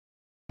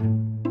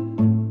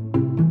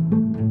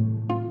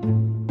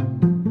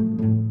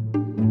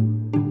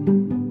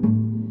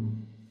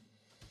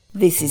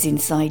This is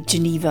Inside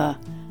Geneva.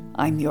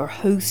 I'm your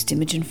host,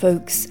 Imogen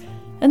Folks,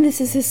 and this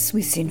is a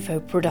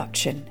Swissinfo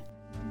production.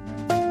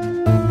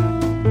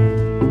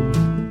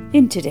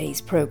 In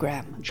today's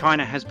programme,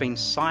 China has been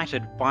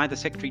cited by the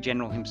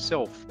Secretary-General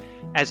himself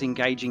as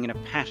engaging in a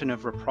pattern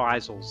of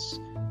reprisals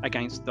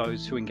against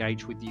those who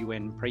engaged with the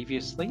UN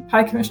previously.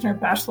 High Commissioner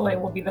Bachelet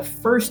will be the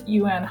first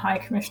UN High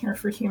Commissioner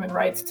for Human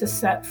Rights to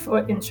set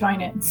foot in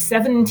China in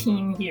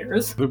 17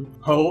 years. The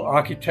whole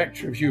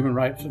architecture of human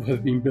rights that has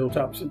been built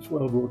up since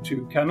World War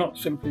II cannot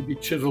simply be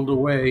chiseled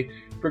away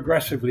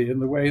progressively in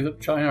the way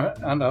that China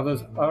and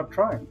others are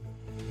trying.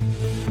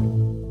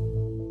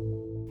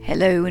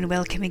 Hello and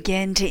welcome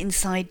again to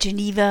Inside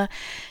Geneva.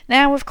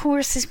 Now, of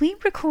course, as we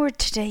record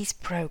today's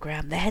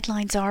programme, the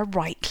headlines are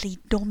rightly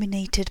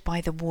dominated by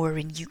the war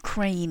in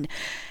Ukraine.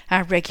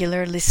 Our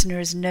regular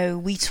listeners know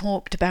we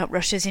talked about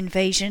Russia's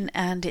invasion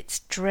and its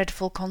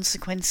dreadful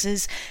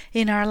consequences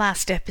in our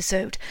last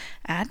episode.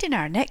 And in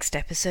our next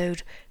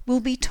episode, we'll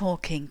be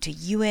talking to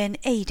UN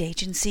aid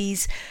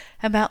agencies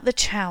about the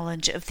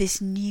challenge of this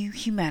new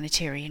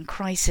humanitarian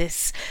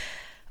crisis.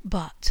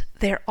 But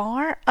there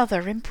are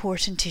other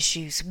important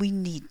issues we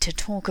need to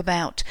talk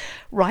about.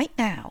 Right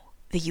now,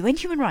 the UN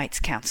Human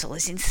Rights Council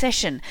is in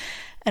session,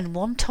 and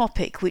one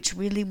topic which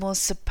really was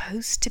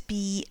supposed to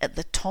be at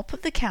the top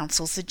of the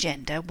Council's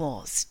agenda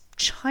was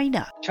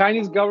China.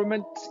 Chinese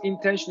government's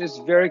intention is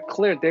very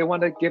clear. They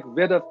want to get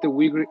rid of the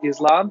Uyghur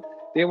Islam.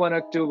 They want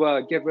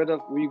to get rid of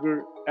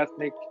Uyghur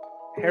ethnic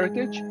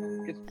heritage.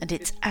 And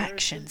its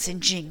actions in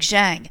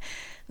Xinjiang.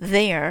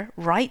 There,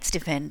 rights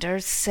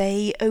defenders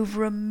say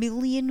over 1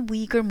 million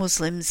Uyghur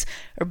Muslims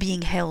are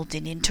being held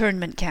in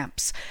internment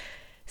camps.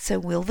 So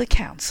will the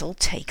Council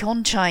take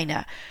on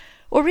China?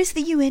 Or is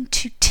the UN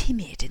too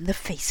timid in the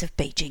face of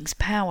Beijing's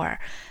power?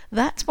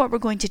 That's what we're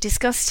going to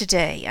discuss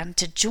today. And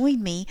to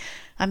join me,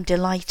 I'm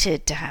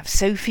delighted to have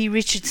Sophie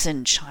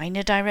Richardson,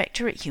 China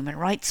Director at Human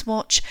Rights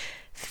Watch,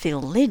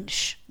 Phil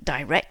Lynch,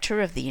 Director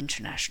of the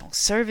International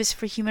Service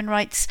for Human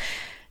Rights,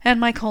 and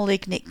my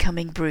colleague Nick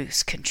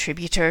Cumming-Bruce,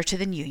 contributor to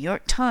the New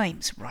York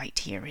Times, right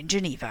here in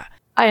Geneva.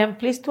 I am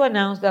pleased to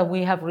announce that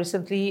we have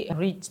recently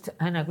reached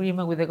an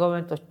agreement with the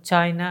government of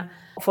China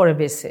for a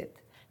visit.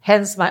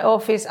 Hence, my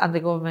office and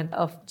the government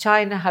of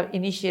China have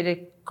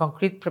initiated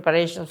concrete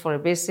preparations for a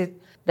visit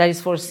that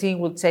is foreseen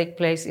will take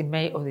place in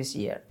May of this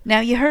year. Now,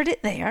 you heard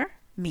it there.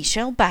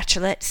 Michelle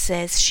Bachelet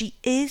says she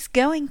is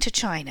going to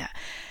China.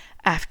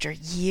 After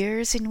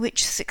years in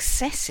which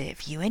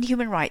successive UN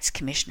Human Rights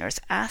Commissioners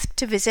asked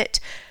to visit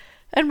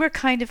and were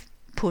kind of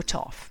put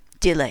off,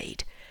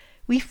 delayed,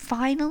 we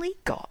finally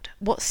got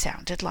what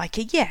sounded like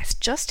a yes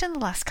just in the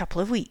last couple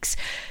of weeks.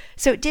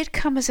 So it did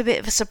come as a bit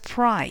of a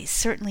surprise,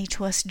 certainly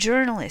to us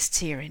journalists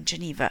here in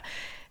Geneva.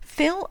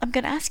 Phil, I'm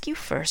going to ask you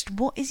first,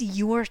 what is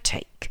your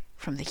take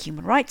from the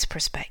human rights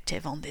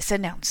perspective on this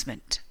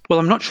announcement? Well,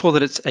 I'm not sure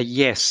that it's a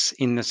yes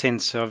in the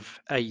sense of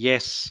a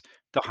yes,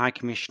 the High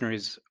Commissioner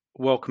is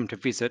welcome to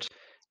visit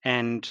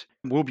and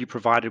will be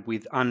provided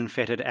with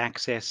unfettered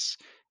access,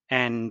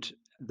 and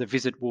the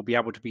visit will be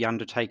able to be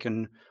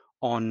undertaken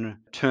on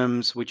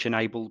terms which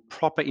enable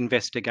proper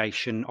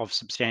investigation of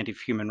substantive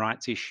human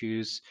rights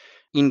issues,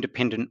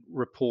 independent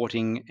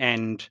reporting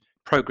and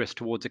progress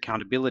towards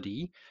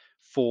accountability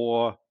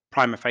for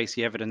prima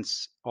facie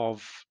evidence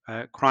of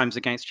crimes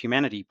against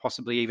humanity,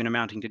 possibly even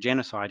amounting to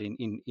genocide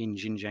in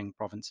Xinjiang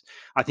province.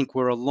 I think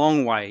we're a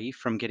long way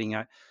from getting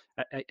a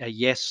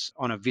yes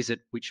on a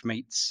visit which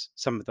meets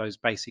some of those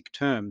basic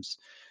terms.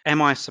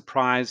 Am I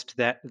surprised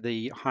that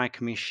the High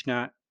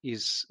Commissioner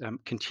is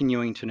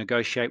continuing to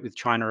negotiate with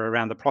China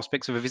around the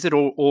prospects of a visit,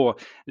 or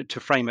to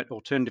frame it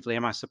alternatively,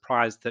 am I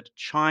surprised that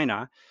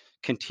China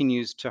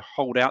continues to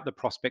hold out the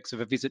prospects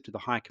of a visit to the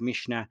High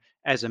Commissioner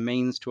as a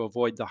means to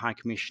avoid the High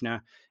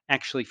Commissioner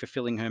actually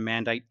fulfilling her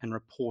mandate and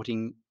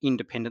reporting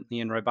independently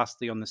and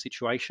robustly on the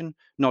situation?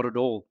 Not at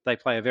all. They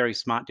play a very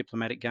smart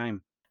diplomatic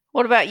game.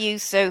 What about you,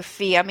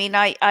 Sophie? I mean,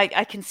 I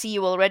can see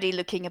you already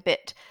looking a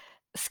bit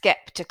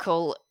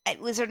sceptical. It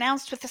was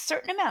announced with a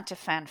certain amount of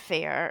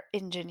fanfare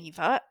in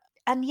Geneva,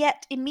 and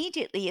yet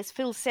immediately, as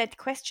Phil said,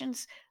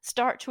 questions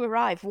start to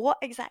arrive. What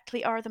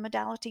exactly are the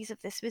modalities of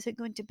this visit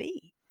going to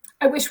be?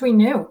 I wish we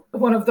knew.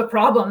 One of the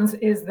problems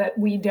is that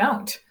we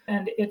don't,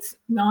 and it's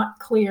not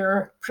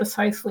clear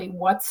precisely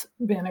what's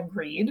been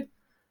agreed.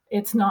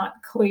 It's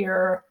not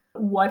clear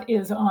what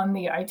is on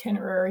the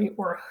itinerary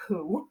or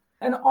who.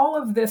 And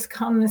all of this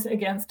comes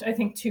against, I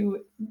think,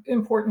 two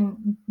important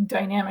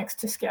dynamics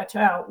to sketch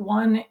out.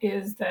 One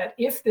is that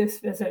if this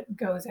visit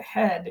goes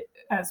ahead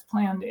as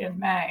planned in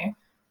May,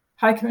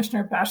 High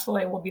Commissioner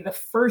Bachelet will be the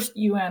first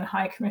UN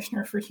High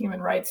Commissioner for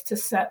Human Rights to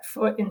set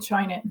foot in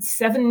China in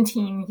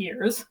 17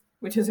 years,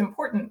 which is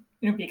important,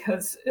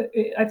 because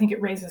I think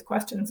it raises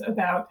questions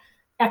about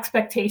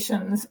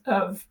expectations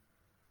of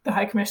the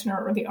High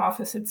Commissioner or the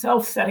office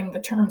itself setting the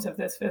terms of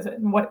this visit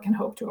and what it can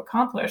hope to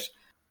accomplish.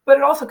 But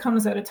it also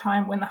comes at a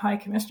time when the High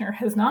Commissioner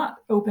has not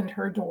opened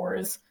her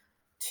doors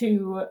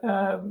to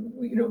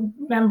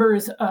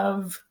members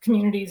of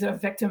communities of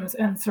victims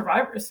and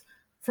survivors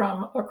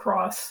from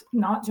across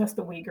not just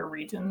the Uyghur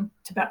region,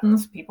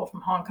 Tibetans, people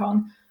from Hong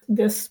Kong.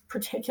 This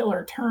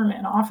particular term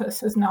in office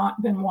has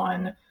not been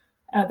one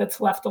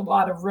that's left a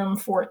lot of room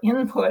for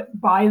input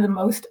by the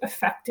most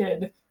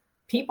affected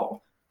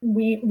people.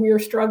 We're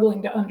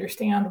struggling to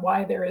understand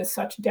why there is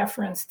such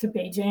deference to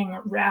Beijing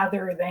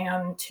rather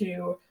than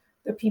to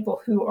the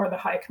people who are the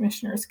High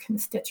Commissioner's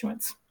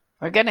constituents.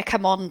 We're going to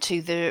come on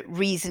to the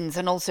reasons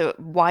and also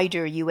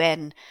wider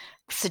UN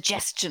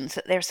suggestions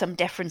that there's some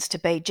deference to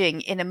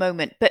Beijing in a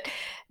moment. But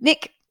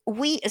Nick,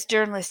 we as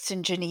journalists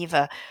in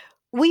Geneva,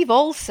 we've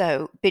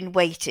also been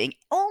waiting.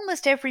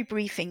 Almost every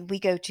briefing we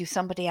go to,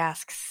 somebody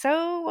asks,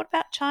 so what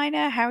about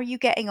China? How are you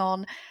getting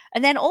on?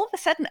 And then all of a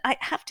sudden, I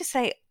have to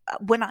say,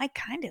 when I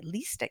kind of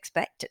least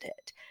expected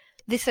it,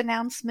 this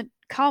announcement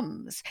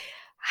comes.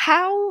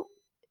 How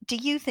do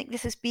you think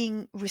this is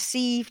being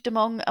received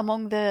among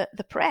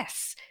the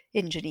press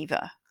in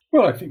Geneva?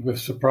 Well, I think with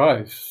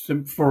surprise,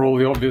 for all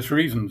the obvious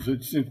reasons.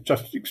 It's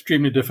just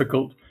extremely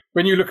difficult.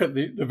 When you look at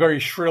the very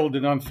shrill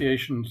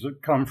denunciations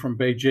that come from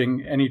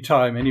Beijing any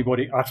time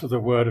anybody utters a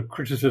word of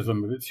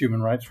criticism of its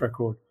human rights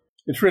record,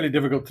 it's really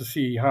difficult to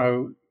see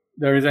how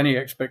there is any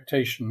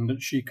expectation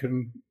that she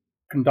can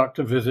conduct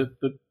a visit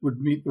that would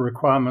meet the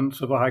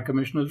requirements of a High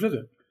Commissioner's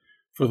visit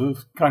for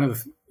the kind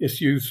of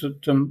issues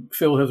that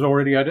Phil has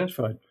already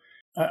identified.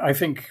 I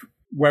think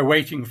we're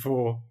waiting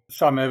for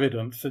some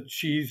evidence that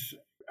she's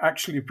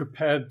actually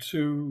prepared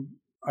to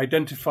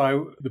identify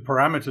the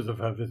parameters of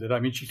her visit. I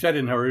mean, she said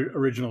in her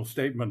original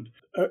statement,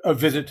 a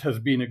visit has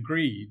been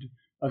agreed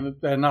and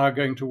that they're now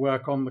going to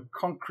work on the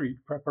concrete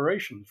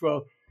preparations.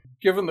 Well,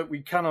 given that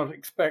we cannot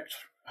expect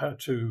her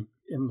to,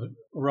 in the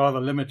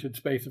rather limited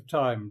space of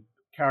time,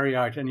 carry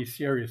out any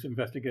serious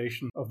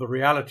investigation of the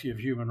reality of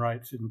human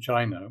rights in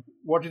China,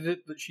 what is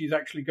it that she's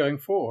actually going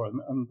for?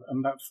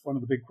 And that's one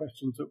of the big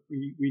questions that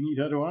we need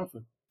her to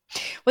answer.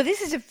 Well,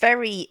 this is a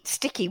very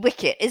sticky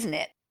wicket, isn't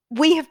it?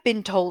 I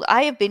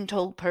have been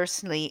told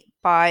personally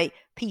by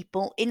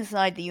people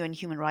inside the UN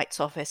Human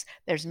Rights Office,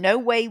 there's no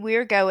way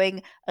we're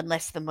going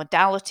unless the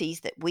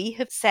modalities that we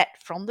have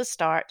set from the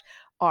start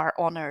are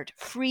honoured.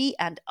 Free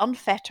and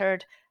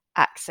unfettered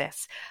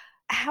access.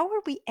 How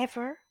are we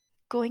ever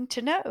going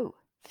to know?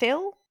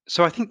 Phil?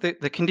 So I think that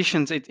the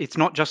conditions, it's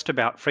not just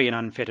about free and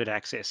unfettered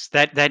access.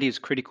 That is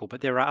critical,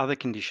 but there are other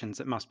conditions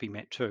that must be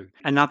met too.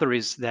 Another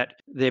is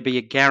that there be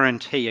a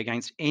guarantee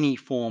against any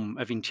form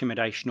of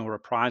intimidation or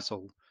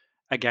reprisal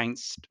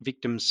against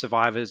victims,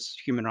 survivors,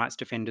 human rights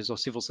defenders or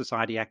civil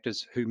society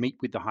actors who meet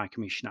with the High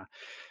Commissioner.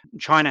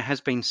 China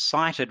has been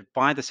cited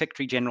by the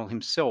Secretary General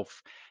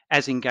himself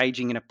as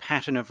engaging in a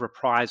pattern of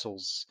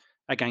reprisals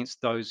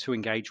against those who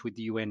engaged with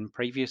the UN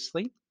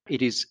previously.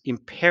 It is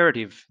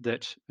imperative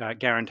that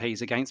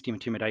guarantees against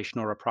intimidation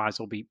or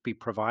reprisal be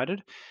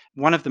provided.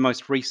 One of the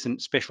most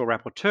recent Special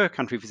Rapporteur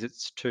country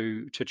visits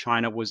to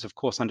China was, of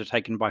course,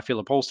 undertaken by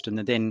Philip Alston,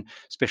 the then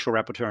Special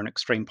Rapporteur on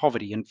Extreme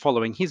Poverty. And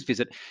following his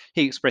visit,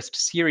 he expressed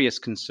serious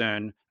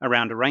concern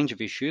around a range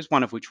of issues,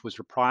 one of which was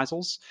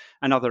reprisals,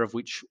 another of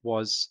which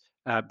was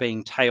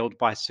being tailed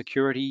by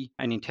security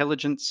and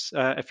intelligence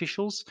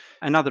officials,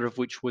 another of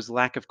which was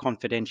lack of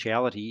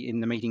confidentiality in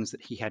the meetings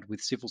that he had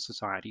with civil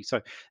society. So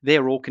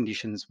they're all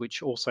conditions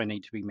which also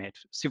need to be met.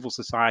 Civil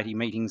society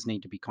meetings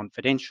need to be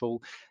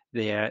confidential.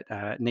 There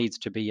needs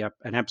to be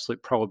an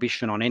absolute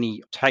prohibition on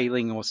any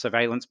tailing or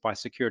surveillance by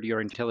security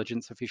or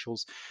intelligence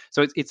officials.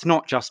 So it's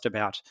not just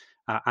about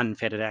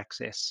unfettered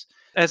access.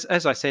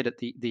 As I said at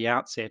the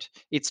outset,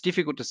 it's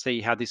difficult to see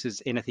how this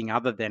is anything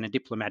other than a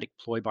diplomatic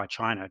ploy by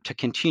China to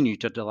continue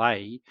to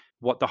delay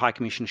what the High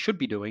Commission should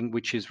be doing,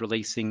 which is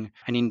releasing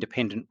an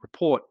independent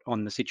report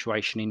on the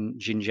situation in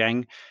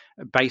Xinjiang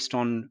based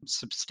on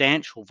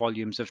substantial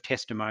volumes of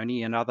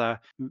testimony and other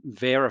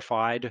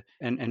verified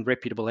and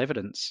reputable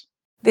evidence.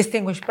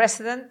 Distinguished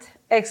President,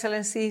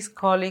 Excellencies,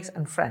 colleagues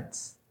and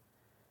friends,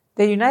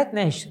 the United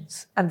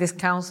Nations and this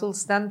Council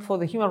stand for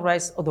the human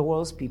rights of the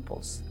world's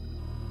peoples.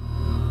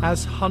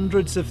 As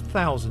hundreds of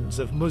thousands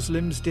of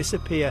Muslims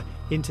disappear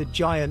into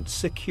giant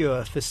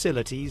secure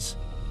facilities,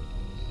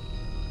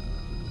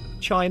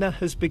 China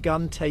has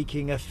begun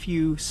taking a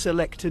few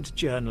selected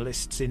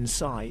journalists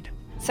inside.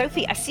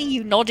 Sophie, I see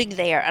you nodding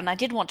there, and I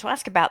did want to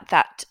ask about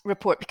that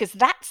report because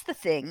that's the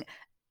thing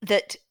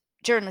that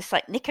journalists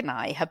like Nick and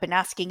I have been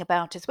asking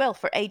about as well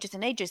for ages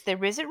and ages.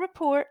 There is a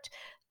report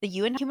the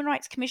UN Human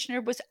Rights Commissioner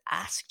was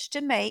asked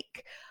to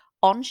make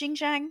on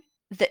Xinjiang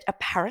that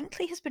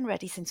apparently has been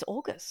ready since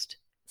August.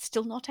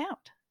 Still not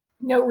out.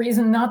 No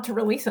reason not to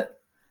release it.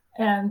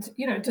 And,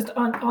 just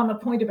on the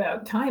point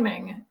about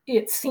timing,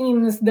 it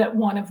seems that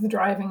one of the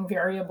driving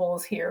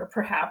variables here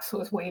perhaps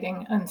was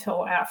waiting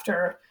until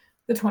after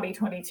the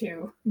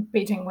 2022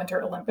 Beijing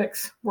Winter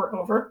Olympics were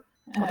over.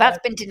 Well, that's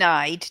been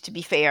denied, to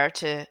be fair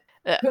to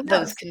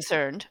those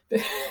concerned.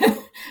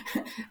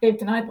 They've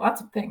denied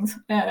lots of things.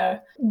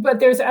 But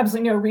there's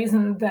absolutely no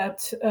reason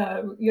that,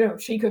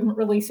 she couldn't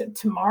release it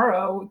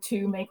tomorrow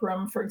to make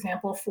room, for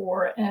example,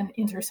 for an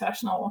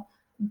intersessional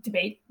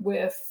debate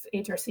with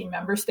HRC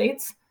member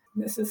states.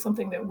 This is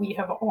something that we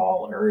have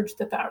all urged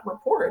that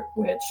report,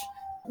 which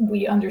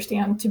we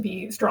understand to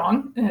be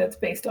strong. It's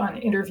based on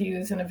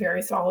interviews and a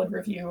very solid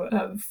review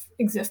of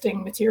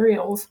existing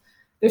materials.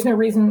 There's no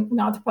reason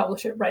not to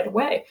publish it right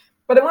away.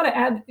 But I want to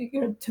add,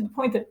 to the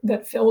point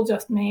that Phil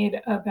just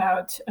made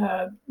about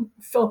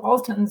Philip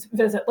Alston's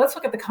visit. Let's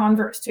look at the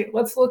converse too.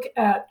 Let's look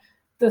at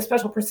the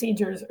special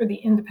procedures or the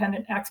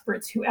independent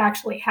experts who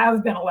actually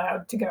have been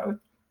allowed to go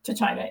to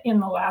China in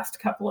the last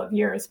couple of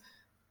years.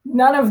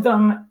 None of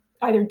them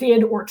either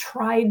did or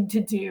tried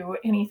to do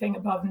anything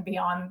above and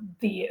beyond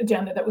the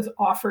agenda that was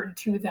offered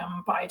to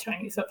them by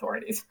Chinese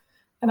authorities.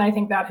 And I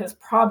think that has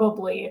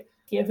probably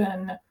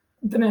given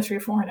the Ministry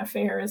of Foreign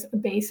Affairs a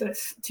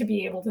basis to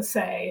be able to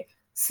say,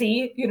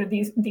 see,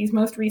 these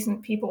most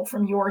recent people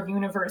from your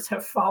universe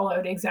have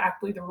followed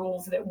exactly the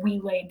rules that we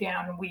laid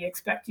down, and we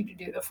expect you to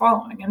do the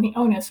following. And the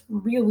onus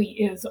really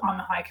is on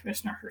the High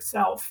Commissioner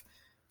herself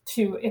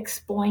to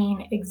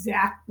explain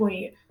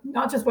exactly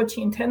not just what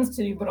she intends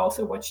to do, but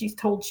also what she's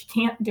told she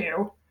can't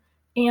do,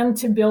 and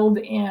to build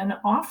in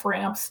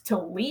off-ramps to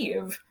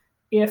leave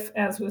if,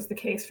 as was the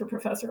case for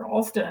Professor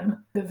Alston,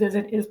 the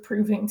visit is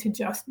proving to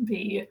just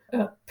be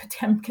a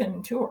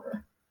Potemkin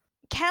tour.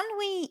 Can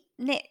we,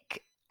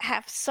 Nick,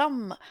 have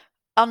some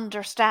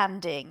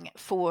understanding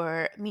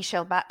for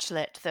Michelle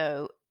Bachelet,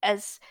 though?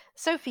 As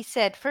Sophie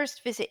said,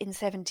 first visit in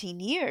 17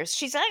 years.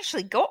 She's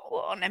actually got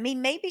one. I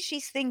mean, maybe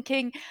she's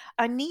thinking,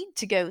 I need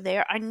to go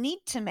there. I need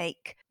to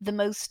make the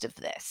most of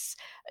this.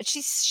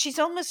 She's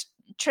almost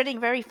treading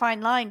a very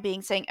fine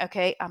line, saying,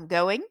 okay, I'm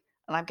going,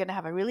 and I'm going to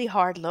have a really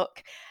hard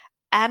look,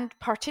 and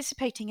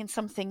participating in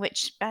something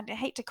which, and I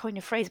hate to coin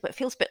a phrase, but it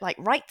feels a bit like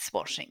rights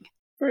washing.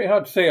 Very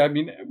hard to say. I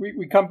mean,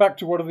 we come back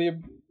to what are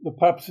the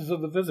purposes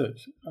of the visit.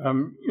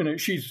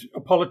 She's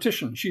a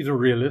politician. She's a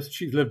realist.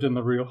 She's lived in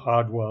the real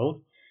hard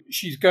world.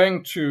 She's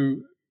going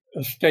to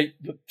a state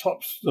that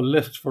tops the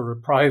list for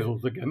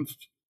reprisals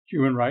against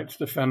human rights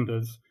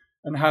defenders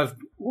and has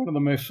one of the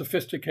most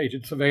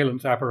sophisticated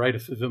surveillance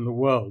apparatuses in the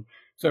world.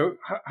 So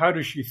how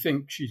does she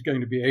think she's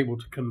going to be able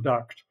to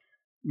conduct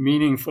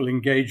meaningful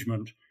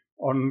engagement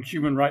on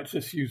human rights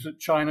issues that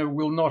China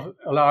will not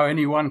allow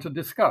anyone to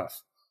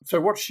discuss? So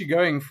what's she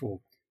going for?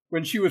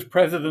 When she was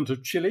president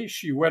of Chile,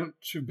 she went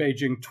to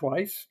Beijing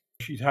twice.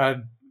 She's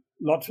had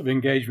lots of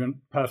engagement,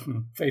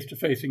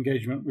 face-to-face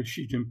engagement with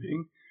Xi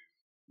Jinping.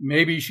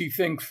 Maybe she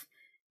thinks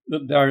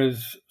that there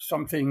is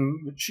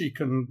something that she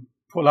can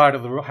pull out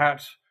of the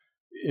hat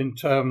in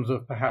terms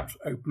of perhaps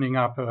opening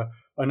up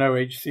an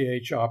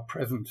OHCHR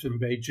presence in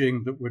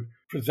Beijing that would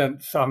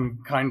present some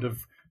kind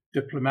of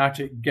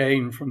diplomatic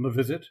gain from the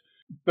visit.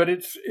 But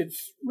it's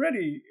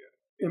really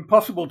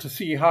impossible to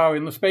see how,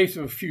 in the space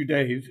of a few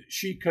days,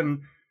 she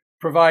can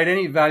provide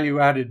any value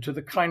added to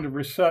the kind of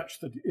research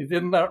that is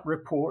in that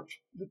report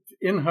that's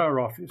in her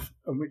office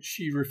and which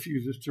she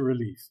refuses to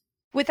release.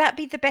 Would that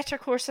be the better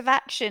course of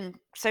action,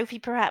 Sophie,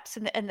 perhaps,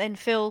 and then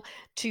Phil,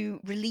 to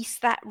release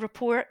that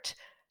report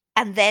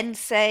and then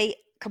say,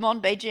 come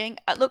on, Beijing,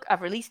 look,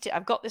 I've released it,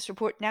 I've got this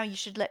report, now you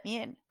should let me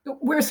in?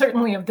 We're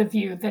certainly of the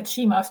view that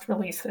she must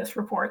release this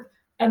report,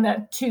 and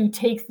that to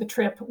take the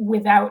trip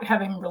without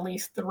having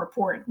released the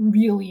report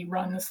really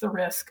runs the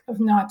risk of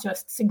not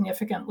just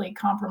significantly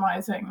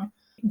compromising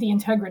the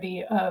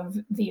integrity of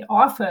the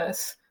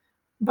office,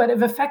 but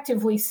of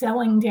effectively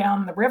selling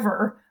down the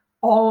river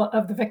all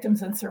of the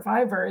victims and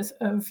survivors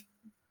of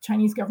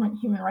Chinese government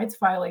human rights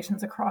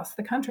violations across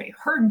the country.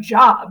 Her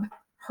job,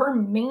 her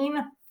main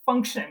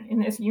function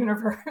in this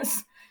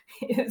universe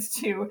is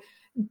to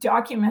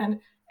document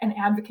and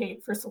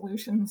advocate for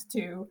solutions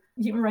to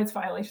human rights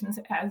violations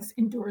as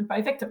endured by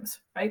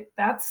victims, right?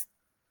 That's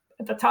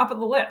at the top of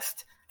the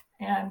list.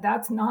 And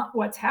that's not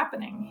what's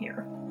happening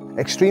here.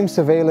 Extreme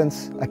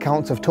surveillance,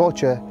 accounts of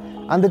torture,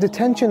 and the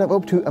detention of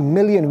up to 1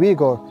 million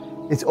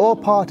Uyghur is all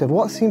part of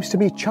what seems to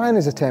be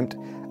China's attempt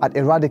at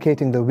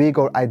eradicating the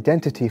Uyghur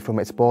identity from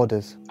its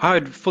borders. I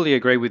would fully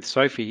agree with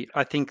Sophie.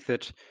 I think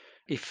that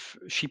if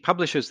she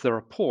publishes the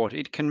report,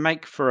 it can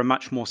make for a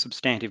much more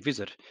substantive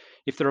visit.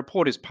 If the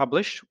report is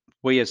published,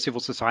 we as civil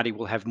society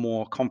will have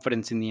more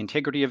confidence in the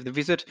integrity of the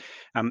visit.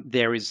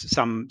 There is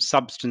some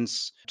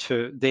substance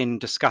to then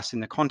discuss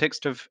in the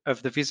context of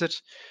the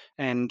visit.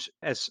 And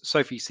as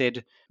Sophie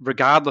said,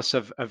 regardless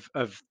of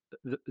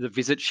the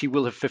visit, she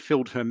will have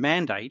fulfilled her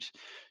mandate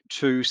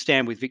to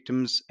stand with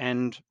victims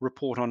and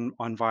report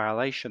on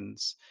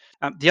violations.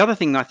 The other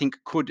thing I think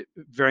could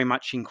very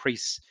much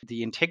increase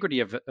the integrity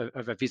of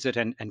a visit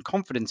and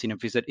confidence in a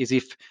visit is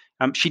if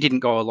she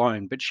didn't go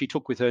alone, but she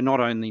took with her not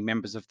only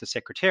members of the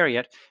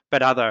Secretariat,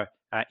 but other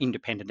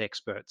independent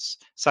experts,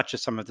 such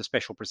as some of the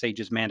special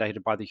procedures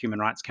mandated by the Human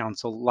Rights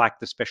Council, like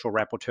the Special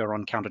Rapporteur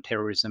on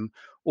Counterterrorism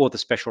or the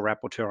Special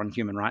Rapporteur on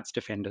Human Rights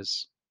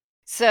Defenders.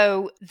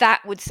 So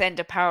that would send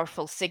a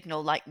powerful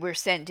signal, like we're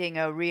sending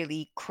a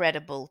really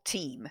credible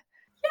team.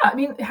 Yeah, I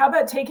mean, how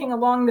about taking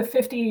along the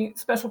 50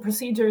 special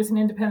procedures and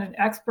independent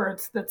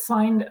experts that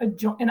signed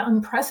an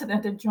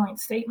unprecedented joint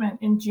statement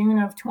in June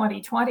of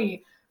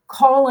 2020,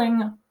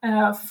 calling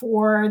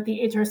for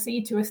the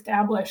HRC to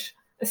establish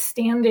a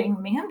standing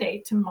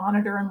mandate to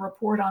monitor and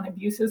report on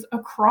abuses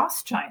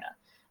across China.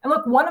 And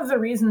look, one of the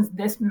reasons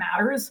this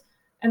matters,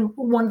 and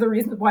one of the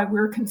reasons why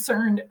we're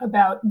concerned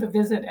about the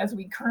visit as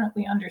we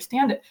currently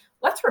understand it,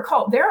 let's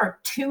recall there are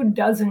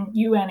 24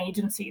 UN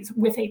agencies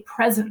with a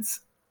presence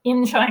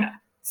in China,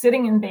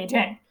 sitting in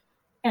Beijing.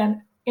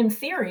 And in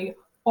theory,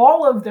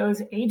 all of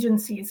those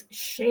agencies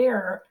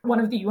share one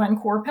of the UN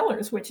core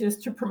pillars, which is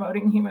to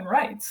promoting human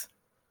rights.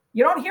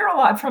 You don't hear a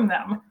lot from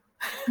them,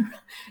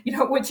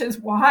 which is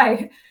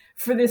why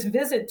for this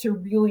visit to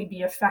really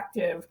be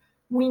effective,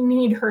 we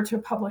need her to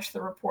publish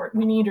the report.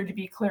 We need her to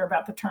be clear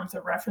about the terms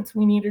of reference.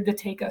 We need her to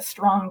take a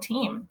strong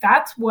team.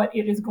 That's what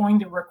it is going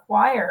to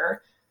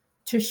require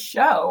to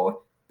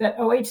show that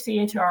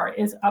OHCHR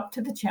is up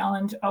to the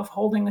challenge of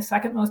holding the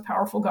second most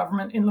powerful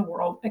government in the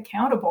world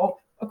accountable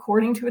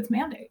according to its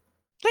mandate.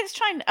 Let's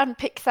try and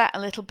unpick that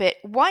a little bit.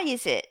 Why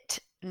is it,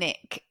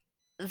 Nick,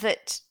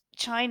 that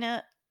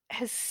China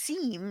has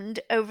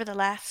seemed over the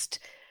last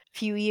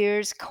few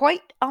years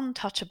quite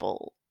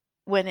untouchable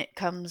when it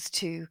comes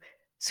to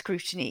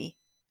scrutiny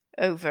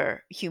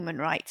over human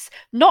rights?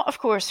 Not, of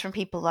course, from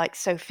people like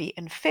Sophie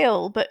and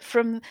Phil, but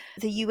from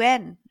the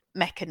UN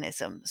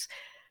mechanisms.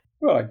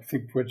 Well, I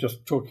think we're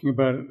just talking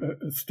about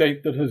a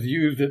state that has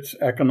used its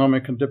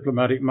economic and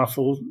diplomatic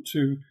muscle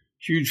to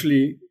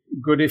hugely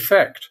good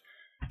effect,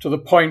 to the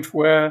point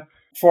where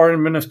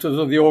foreign ministers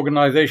of the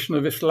Organization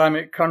of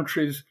Islamic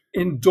Countries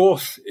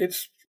endorse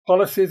its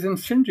policies in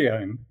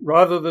Xinjiang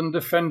rather than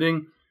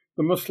defending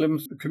the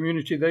Muslims, the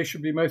community they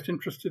should be most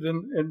interested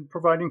in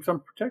providing some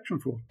protection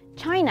for.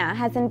 China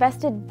has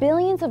invested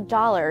billions of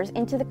dollars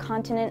into the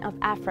continent of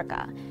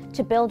Africa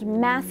to build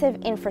massive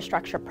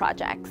infrastructure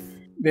projects.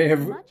 They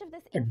have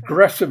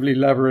aggressively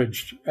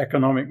leveraged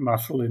economic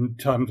muscle in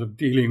terms of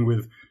dealing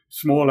with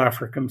small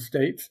African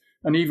states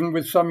and even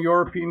with some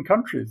European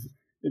countries.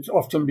 It's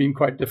often been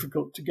quite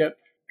difficult to get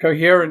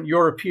coherent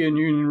European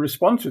Union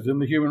responses in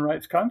the Human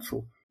Rights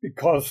Council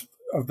because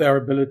of their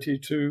ability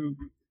to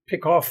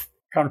pick off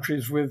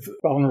countries with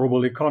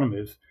vulnerable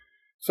economies.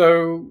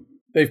 So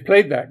they've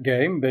played that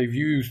game. They've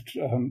used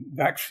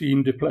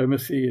vaccine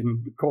diplomacy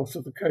in the course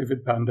of the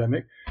COVID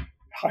pandemic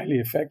highly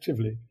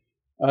effectively.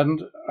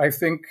 And I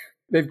think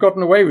they've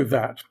gotten away with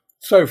that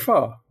so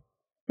far.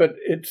 But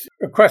it's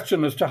a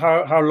question as to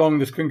how long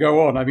this can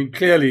go on. I mean,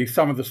 clearly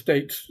some of the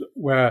states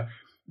where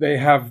they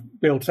have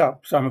built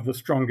up some of the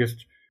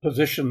strongest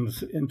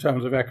positions in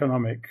terms of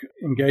economic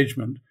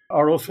engagement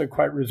are also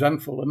quite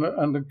resentful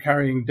and are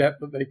carrying debt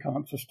that they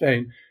can't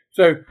sustain.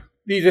 So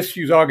these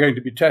issues are going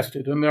to be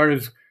tested, and there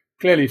is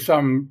clearly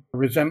some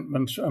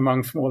resentment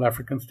among small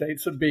African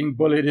states of being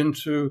bullied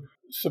into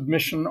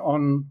submission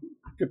on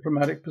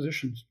diplomatic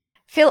positions.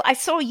 Phil, I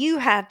saw you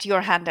had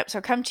your hand up, so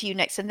I'll come to you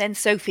next and then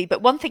Sophie.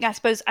 But one thing I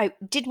suppose I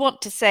did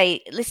want to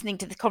say, listening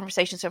to the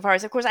conversation so far,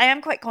 is of course I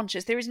am quite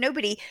conscious there is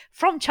nobody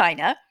from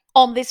China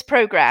on this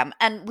programme.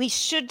 And we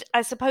should,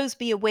 I suppose,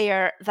 be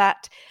aware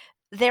that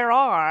there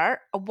are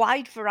a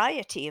wide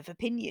variety of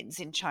opinions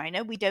in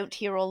China. We don't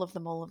hear all of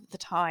them all of the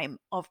time,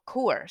 of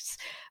course.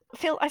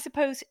 Phil, I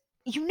suppose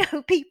you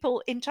know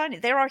people in China.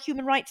 There are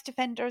human rights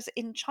defenders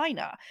in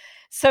China.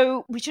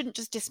 So we shouldn't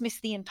just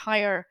dismiss the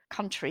entire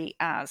country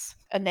as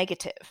a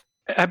negative.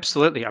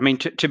 Absolutely. I mean,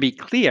 to be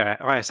clear,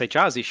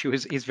 ISHR's issue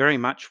is very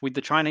much with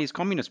the Chinese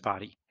Communist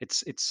Party.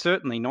 It's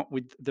certainly not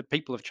with the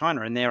people of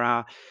China. And there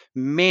are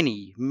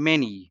many,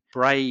 many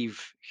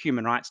brave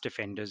human rights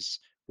defenders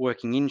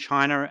working in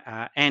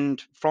China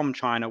and from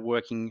China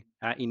working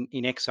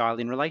in exile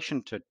in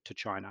relation to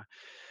China.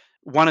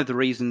 One of the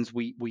reasons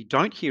we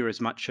don't hear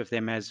as much of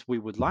them as we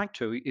would like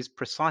to is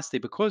precisely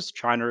because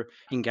China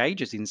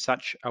engages in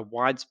such a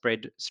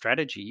widespread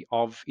strategy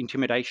of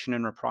intimidation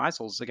and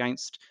reprisals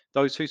against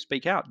those who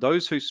speak out.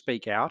 Those who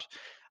speak out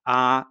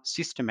are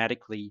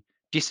systematically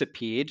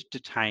disappeared,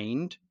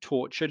 detained,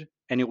 tortured,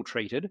 and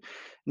ill-treated.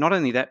 Not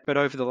only that, but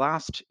over the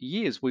last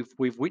years,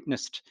 we've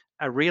witnessed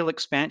a real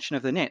expansion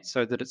of the net,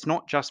 so that it's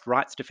not just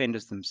rights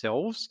defenders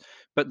themselves,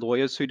 but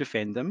lawyers who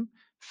defend them,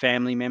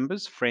 family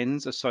members,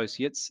 friends,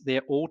 associates,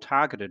 they're all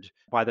targeted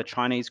by the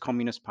Chinese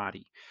Communist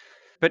Party.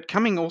 But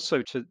coming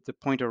also to the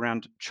point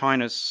around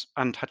China's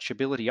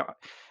untouchability,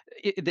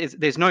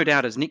 there's no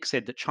doubt, as Nick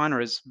said, that China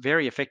has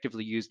very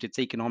effectively used its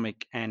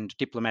economic and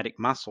diplomatic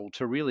muscle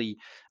to really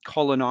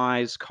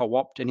colonize,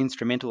 co-opt, and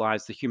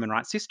instrumentalize the human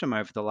rights system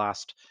over the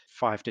last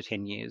 5 to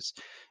 10 years.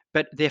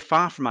 But they're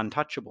far from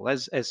untouchable.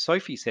 As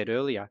Sophie said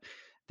earlier,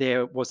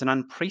 there was an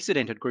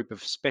unprecedented group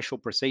of special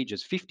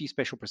procedures, 50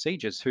 special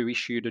procedures, who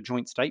issued a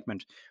joint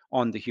statement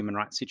on the human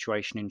rights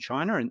situation in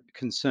China and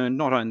concerned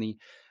not only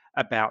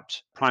about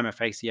prima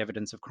facie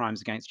evidence of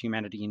crimes against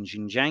humanity in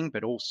Xinjiang,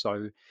 but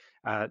also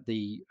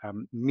the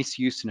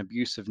misuse and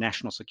abuse of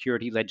national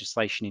security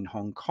legislation in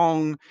Hong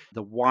Kong,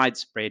 the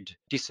widespread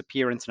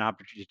disappearance and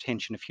arbitrary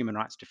detention of human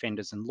rights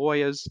defenders and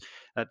lawyers,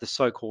 the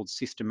so-called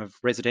system of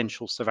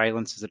residential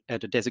surveillance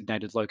at a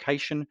designated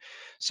location.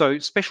 So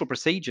special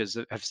procedures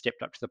have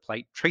stepped up to the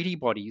plate. Treaty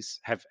bodies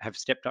have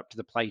stepped up to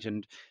the plate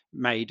and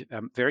made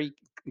very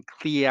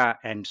clear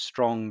and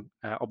strong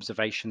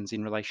observations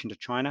in relation to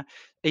China.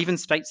 Even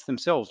states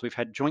themselves, we've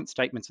had joint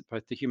statements at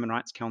both the Human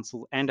Rights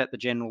Council and at the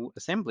General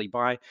Assembly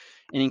by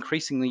an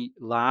increasingly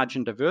large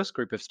and diverse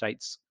group of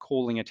states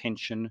calling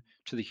attention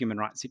to the human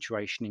rights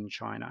situation in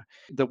China.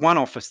 The one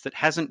office that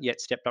hasn't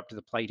yet stepped up to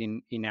the plate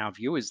in our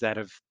view is that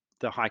of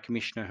the High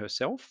Commissioner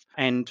herself,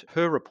 and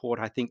her report,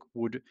 I think,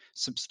 would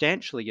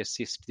substantially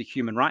assist the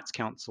Human Rights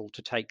Council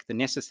to take the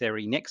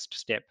necessary next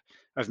step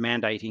of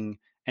mandating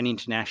an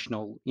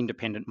international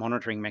independent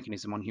monitoring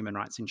mechanism on human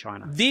rights in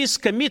China. This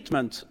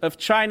commitment of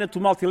China to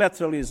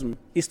multilateralism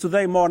is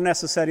today more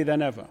necessary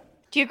than ever.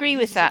 Do you agree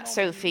with that,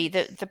 Sophie,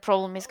 that the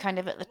problem is kind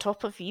of at the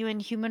top of UN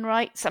human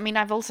rights? I mean,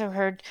 I've also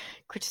heard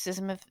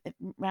criticism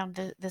around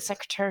the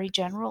Secretary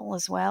General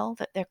as well,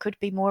 that there could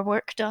be more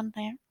work done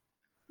there.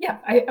 Yeah,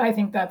 I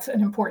think that's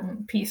an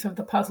important piece of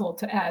the puzzle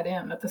to add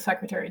in, that the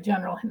Secretary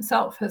General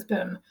himself has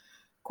been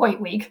quite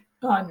weak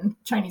on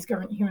Chinese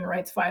government human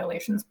rights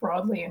violations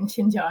broadly, and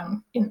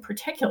Xinjiang in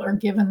particular,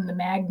 given the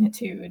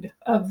magnitude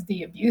of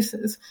the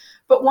abuses.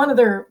 But one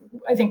other,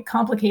 I think,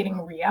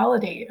 complicating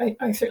reality,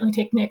 I certainly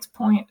take Nick's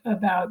point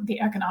about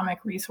the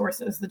economic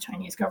resources the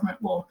Chinese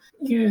government will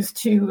use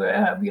to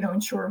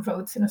ensure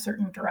votes in a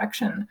certain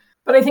direction.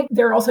 But I think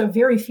there are also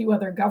very few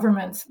other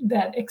governments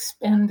that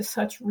expend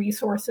such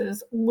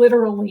resources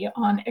literally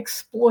on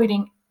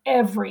exploiting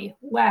every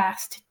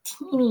last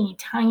teeny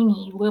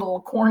tiny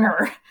little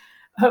corner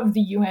of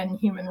the UN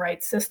human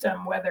rights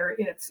system, whether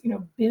it's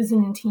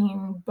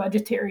Byzantine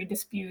budgetary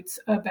disputes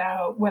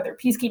about whether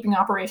peacekeeping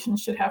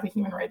operations should have a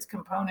human rights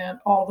component,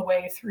 all the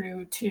way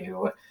through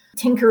to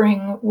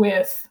tinkering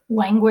with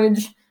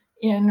language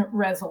in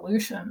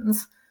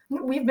resolutions.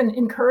 We've been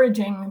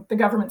encouraging the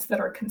governments that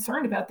are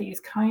concerned about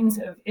these kinds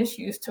of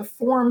issues to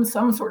form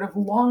some sort of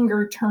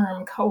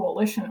longer-term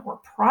coalition or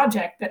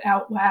project that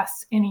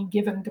outlasts any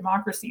given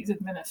democracy's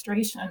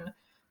administration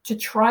to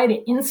try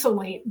to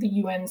insulate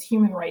the UN's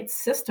human rights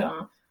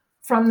system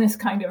from this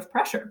kind of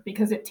pressure,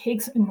 because it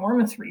takes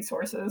enormous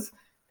resources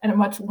and a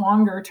much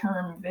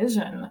longer-term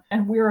vision.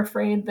 And we're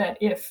afraid that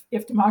if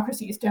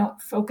democracies don't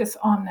focus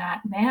on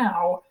that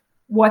now,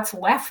 what's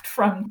left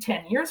from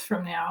 10 years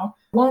from now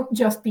won't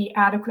just be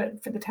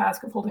adequate for the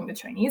task of holding the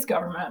Chinese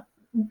government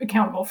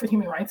accountable for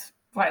human rights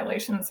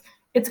violations.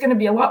 It's going to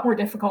be a lot more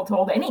difficult to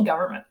hold any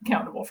government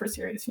accountable for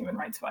serious human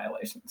rights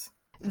violations.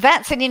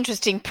 That's an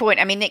interesting point.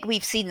 I mean, Nick,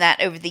 we've seen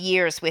that over the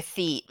years with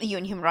the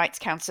UN Human Rights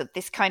Council,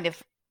 this kind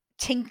of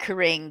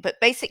tinkering, but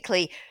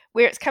basically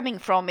where it's coming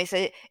from is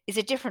a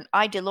different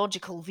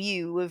ideological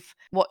view of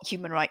what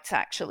human rights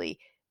actually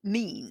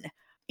mean.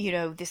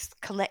 This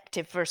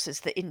collective versus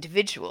the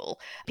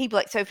individual. People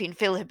like Sophie and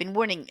Phil have been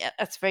warning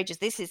us for ages.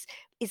 This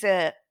is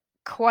a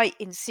quite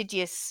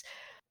insidious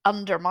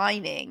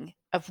undermining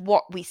of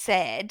what we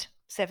said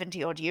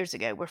 70 odd years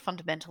ago were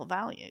fundamental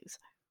values.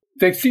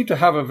 They seem to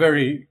have a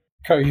very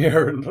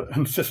coherent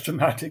and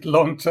systematic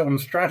long-term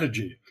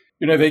strategy.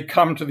 They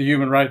come to the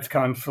Human Rights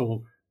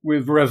Council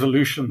with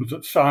resolutions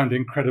that sound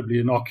incredibly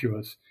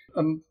innocuous,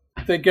 and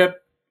they get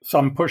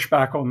some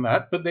pushback on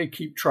that, but they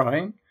keep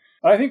trying.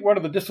 I think one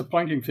of the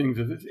disappointing things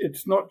is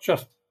it's not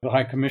just the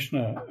High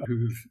Commissioner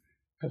who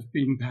has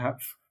been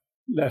perhaps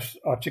less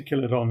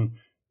articulate on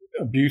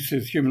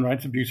human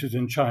rights abuses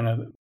in China.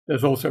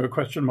 There's also a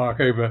question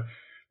mark over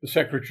the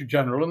Secretary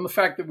General, and the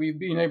fact that we've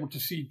been able to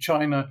see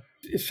China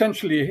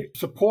essentially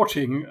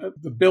supporting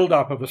the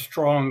build-up of a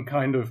strong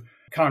kind of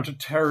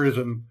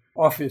counterterrorism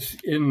office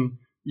in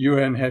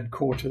UN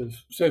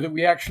headquarters, so that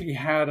we actually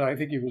had, I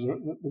think it was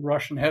the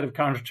Russian head of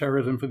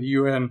counterterrorism for the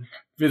UN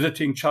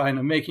visiting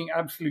China, making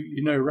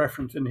absolutely no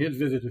reference in his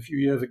visit a few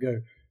years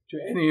ago to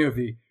any of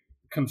the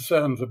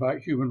concerns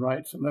about human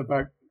rights and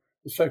about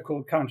the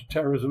so-called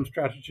counterterrorism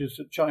strategies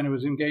that China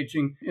was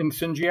engaging in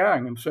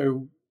Xinjiang. And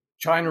so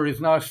China is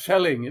now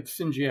selling its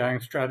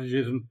Xinjiang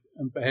strategies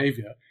and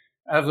behavior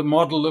as a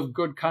model of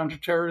good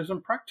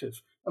counterterrorism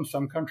practice, and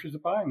some countries are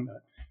buying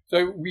that.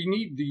 So we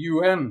need the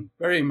UN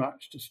very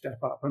much to step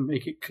up and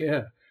make it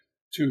clear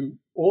to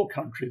all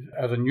countries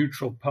as a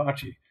neutral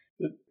party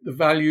that the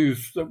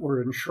values that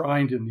were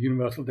enshrined in the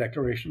Universal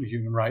Declaration of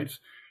Human Rights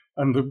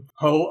and the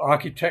whole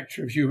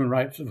architecture of human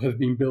rights that has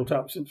been built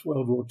up since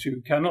World War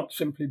II cannot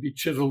simply be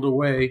chiseled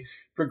away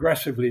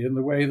progressively in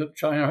the way that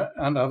China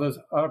and others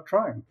are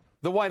trying.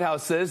 The White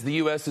House says the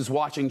U.S. is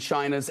watching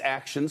China's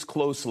actions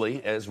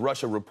closely as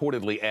Russia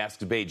reportedly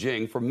asked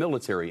Beijing for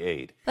military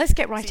aid. Let's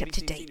get right up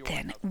to date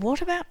then.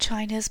 What about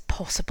China's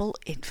possible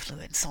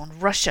influence on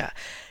Russia?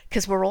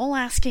 Because we're all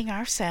asking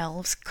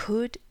ourselves,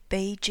 could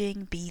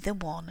Beijing be the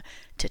one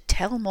to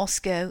tell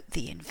Moscow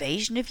the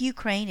invasion of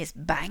Ukraine is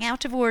bang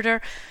out of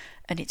order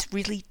and it's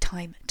really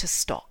time to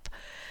stop?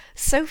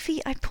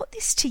 Sophie, I put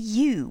this to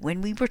you when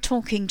we were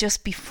talking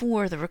just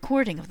before the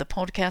recording of the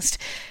podcast.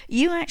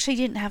 You actually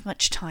didn't have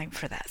much time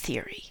for that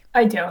theory.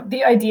 I don't.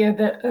 The idea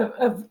that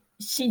of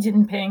Xi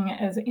Jinping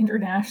as an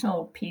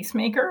international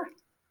peacemaker,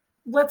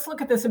 let's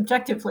look at this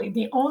objectively.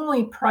 The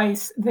only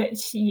price that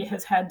Xi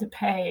has had to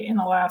pay in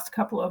the last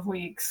couple of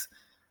weeks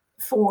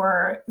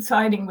for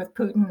siding with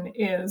Putin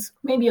is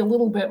maybe a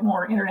little bit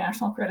more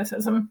international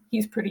criticism.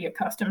 He's pretty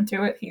accustomed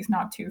to it. He's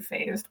not too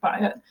fazed by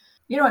it.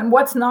 And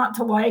what's not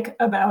to like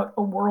about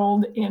a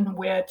world in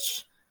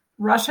which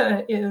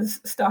Russia is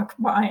stuck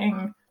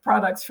buying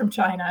products from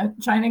China.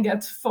 China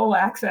gets full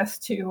access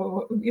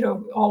to,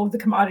 all of the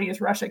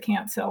commodities Russia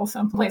can't sell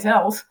someplace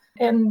else.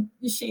 And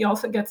she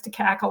also gets to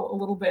cackle a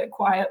little bit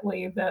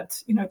quietly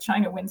that,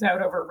 China wins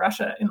out over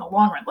Russia in the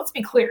long run. Let's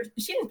be clear.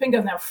 Xi Jinping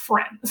doesn't have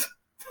friends.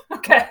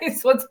 Okay,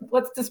 so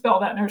let's dispel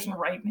that notion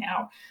right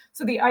now.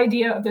 So the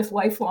idea of this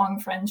lifelong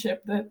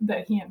friendship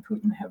that he and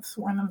Putin have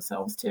sworn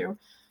themselves to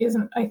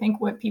isn't, I think,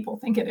 what people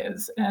think it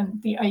is.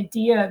 And the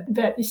idea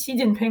that Xi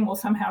Jinping will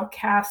somehow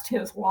cast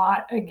his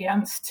lot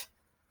against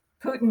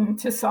Putin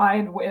to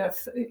side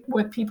with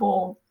what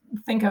people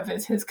think of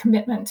as his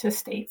commitment to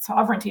state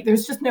sovereignty,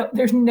 there's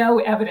no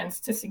evidence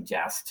to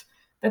suggest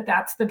that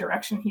that's the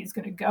direction he's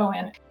going to go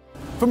in.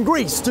 From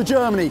Greece to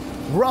Germany,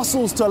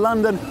 Brussels to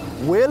London,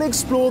 we'll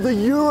explore the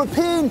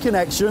European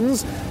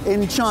connections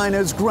in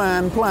China's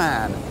grand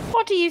plan.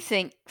 What do you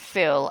think,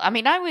 Phil? I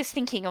mean, I was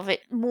thinking of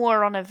it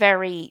more on a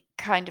very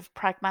kind of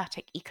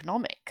pragmatic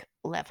economic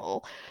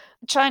level.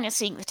 China,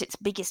 seeing that its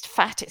biggest,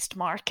 fattest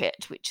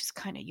market, which is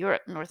kind of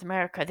Europe and North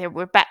America,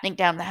 we're battening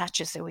down the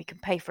hatches so we can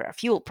pay for our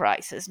fuel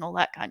prices and all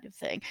that kind of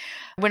thing.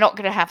 We're not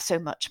going to have so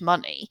much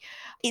money.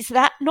 Is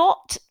that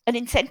not an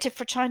incentive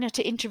for China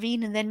to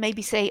intervene and then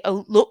maybe say,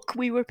 oh, look,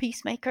 we were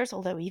peacemakers,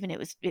 although even it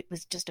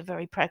was just a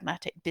very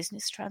pragmatic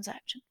business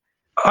transaction?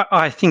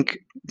 I think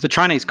the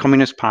Chinese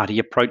Communist Party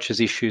approaches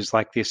issues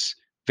like this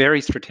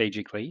very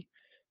strategically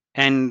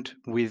and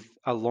with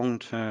a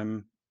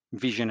long-term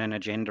vision and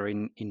agenda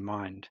in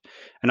mind.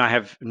 And I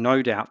have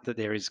no doubt that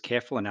there is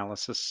careful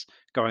analysis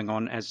going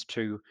on as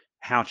to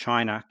how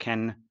China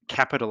can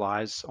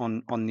capitalize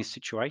on this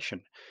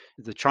situation.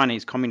 The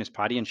Chinese Communist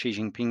Party and Xi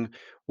Jinping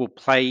will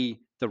play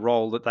the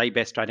role that they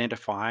best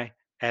identify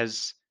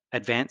as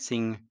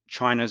advancing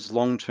China's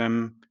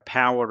long-term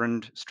power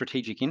and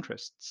strategic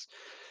interests.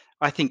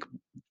 I think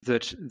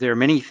that there are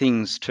many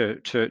things to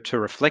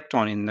reflect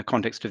on in the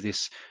context of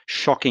this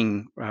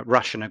shocking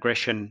Russian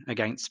aggression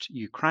against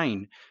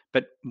Ukraine.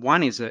 But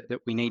one is that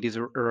we need is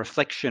a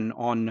reflection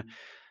on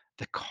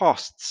the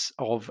costs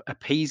of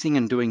appeasing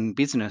and doing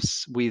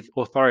business with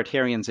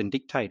authoritarians and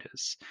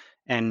dictators,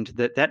 and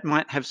that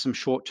might have some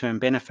short-term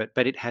benefit,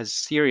 but it has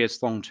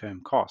serious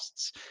long-term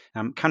costs.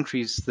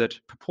 Countries that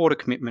purport a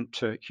commitment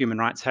to human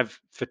rights have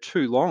for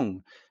too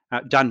long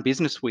done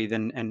business with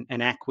and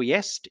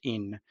acquiesced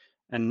in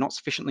and not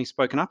sufficiently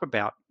spoken up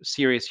about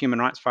serious human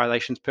rights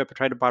violations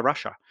perpetrated by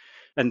Russia.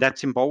 And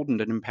that's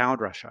emboldened and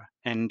empowered Russia.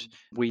 And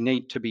we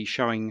need to be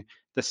showing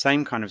the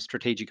same kind of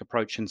strategic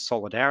approach and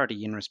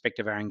solidarity in respect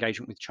of our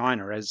engagement with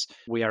China as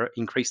we are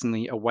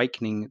increasingly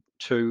awakening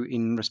to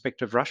in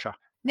respect of Russia.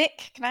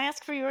 Nick, can I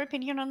ask for your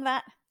opinion on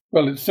that?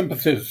 Well, its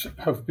sympathies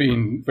have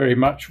been very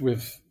much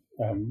with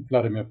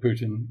Vladimir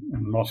Putin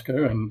in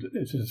Moscow, and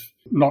it is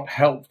not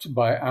helped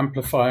by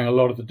amplifying a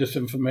lot of the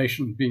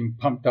disinformation being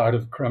pumped out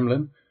of the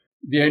Kremlin.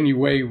 The only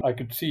way I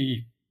could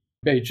see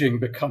Beijing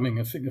becoming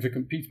a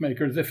significant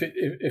peacemaker is if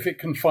it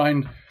can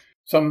find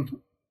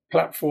some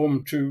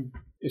platform to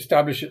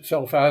establish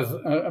itself as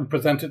and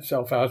present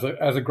itself as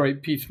a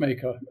great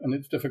peacemaker, and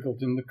it's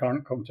difficult in the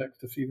current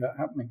context to see that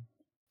happening.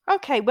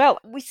 Okay, well,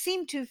 we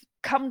seem to have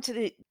come to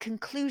the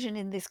conclusion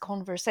in this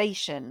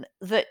conversation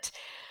that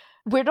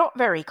we're not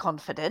very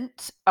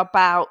confident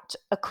about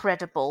a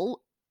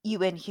credible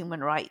UN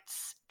human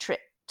rights trip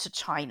to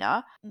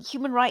China.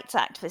 Human rights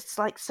activists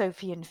like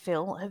Sophie and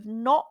Phil have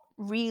not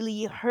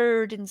really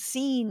heard and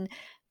seen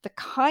the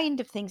kind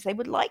of things they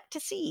would like to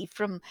see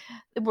from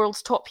the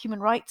world's top human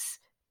rights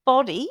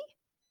body,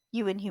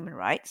 UN Human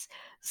Rights.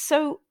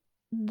 So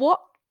what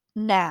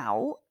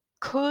now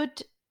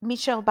could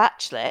Michelle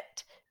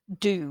Bachelet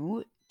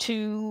do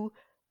to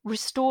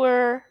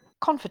restore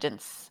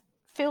confidence?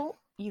 Phil,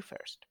 you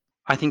first.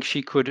 I think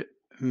she could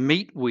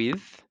meet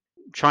with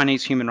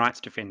Chinese human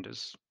rights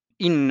defenders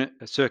in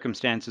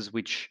circumstances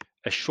which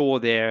assure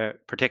their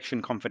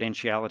protection,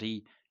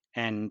 confidentiality,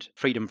 and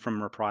freedom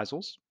from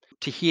reprisals,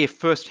 to hear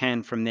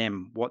firsthand from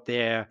them what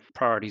their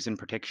priorities and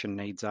protection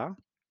needs are.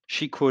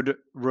 She could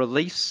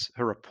release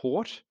her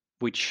report,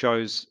 which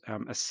shows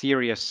a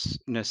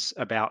seriousness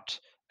about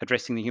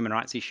addressing the human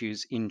rights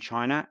issues in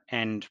China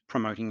and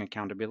promoting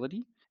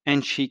accountability.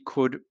 And she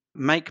could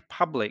make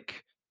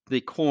public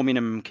the core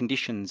minimum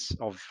conditions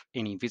of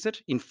any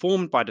visit,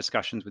 informed by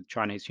discussions with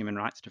Chinese human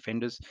rights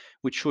defenders,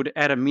 which should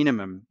at a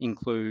minimum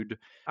include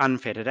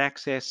unfettered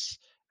access,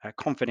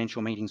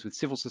 confidential meetings with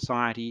civil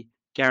society,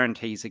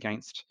 guarantees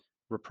against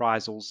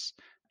reprisals,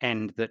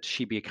 and that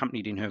she be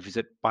accompanied in her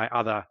visit by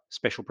other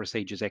special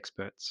procedures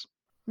experts.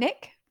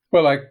 Nick?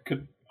 Well, I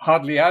could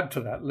hardly add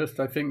to that list.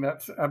 I think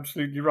that's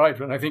absolutely right.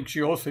 And I think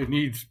she also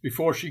needs,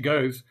 before she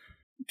goes,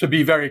 to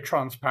be very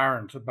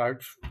transparent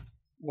about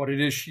what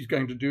it is she's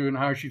going to do and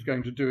how she's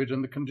going to do it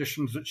and the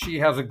conditions that she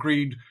has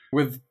agreed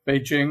with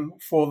Beijing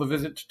for the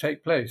visit to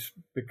take place,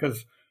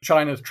 because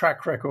China's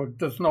track record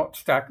does not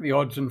stack the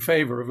odds in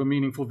favor of a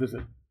meaningful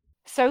visit.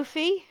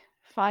 Sophie,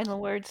 final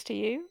words to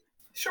you.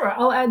 Sure,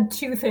 I'll add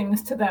 2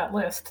 things to that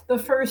list. The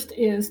first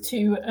is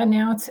to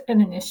announce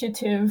an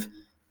initiative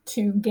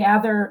to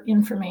gather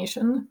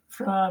information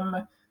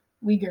from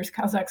Uyghurs,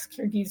 Kazakhs,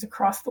 Kyrgyz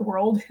across the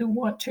world who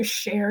want to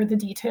share the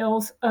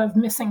details of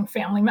missing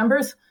family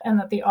members, and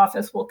that the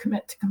office will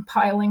commit to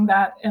compiling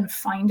that and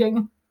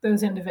finding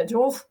those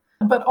individuals.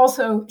 But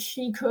also,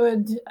 she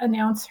could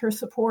announce her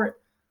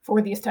support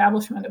for the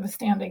establishment of a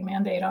standing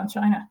mandate on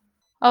China.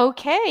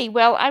 Okay,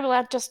 well, I will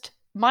add just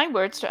my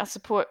words to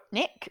support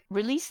Nick.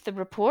 Release the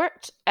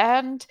report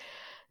and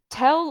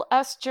tell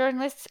us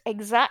journalists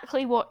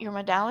exactly what your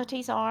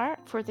modalities are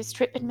for this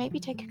trip, and maybe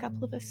take a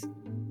couple of us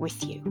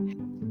with you.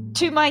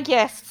 To my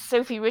guests,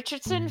 Sophie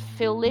Richardson,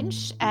 Phil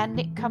Lynch, and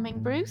Nick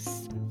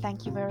Cumming-Bruce,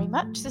 thank you very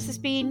much. This has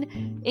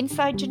been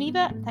Inside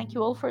Geneva. Thank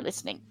you all for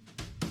listening.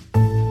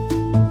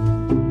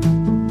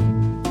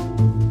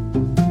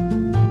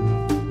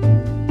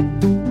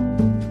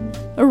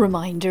 A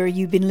reminder,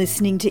 you've been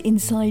listening to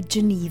Inside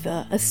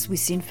Geneva, a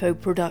Swissinfo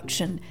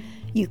production.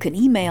 You can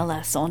email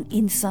us on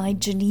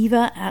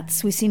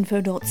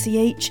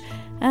insidegeneva@swissinfo.ch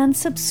and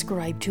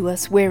subscribe to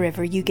us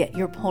wherever you get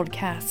your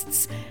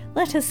podcasts.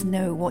 Let us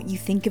know what you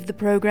think of the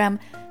programme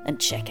and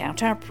check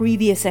out our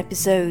previous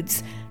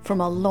episodes,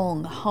 from a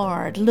long,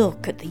 hard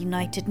look at the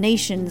United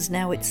Nations,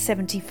 now it's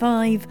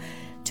 75,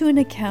 to an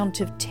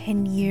account of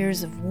 10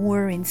 years of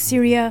war in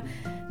Syria,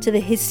 to the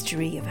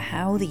history of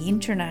how the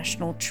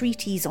international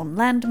treaties on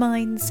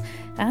landmines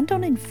and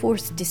on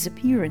enforced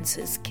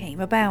disappearances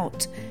came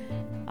about.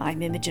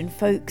 I'm Imogen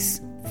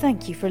Folks.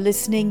 Thank you for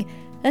listening,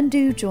 and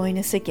do join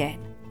us again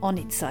on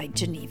Inside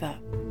Geneva.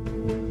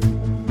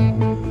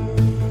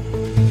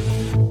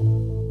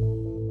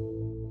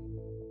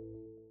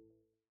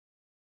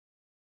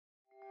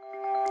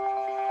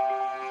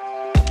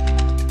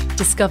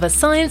 Discover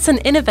science and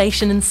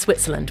innovation in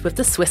Switzerland with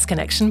the Swiss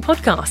Connection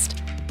podcast.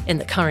 In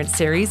the current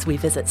series, we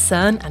visit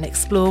CERN and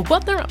explore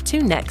what they're up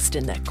to next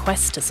in their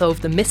quest to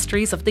solve the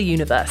mysteries of the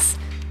universe.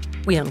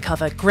 We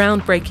uncover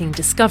groundbreaking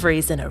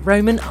discoveries in a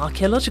Roman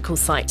archaeological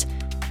site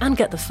and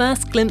get the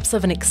first glimpse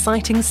of an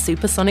exciting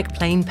supersonic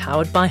plane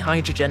powered by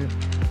hydrogen.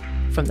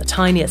 From the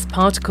tiniest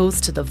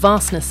particles to the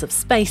vastness of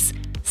space,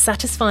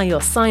 satisfy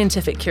your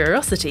scientific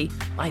curiosity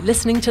by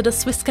listening to the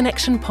Swiss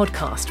Connection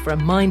podcast for a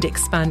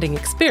mind-expanding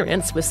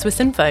experience with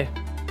Swissinfo.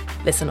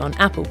 Listen on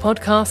Apple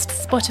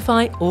Podcasts,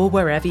 Spotify, or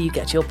wherever you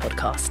get your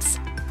podcasts.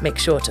 Make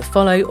sure to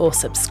follow or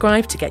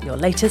subscribe to get your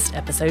latest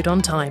episode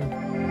on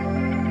time.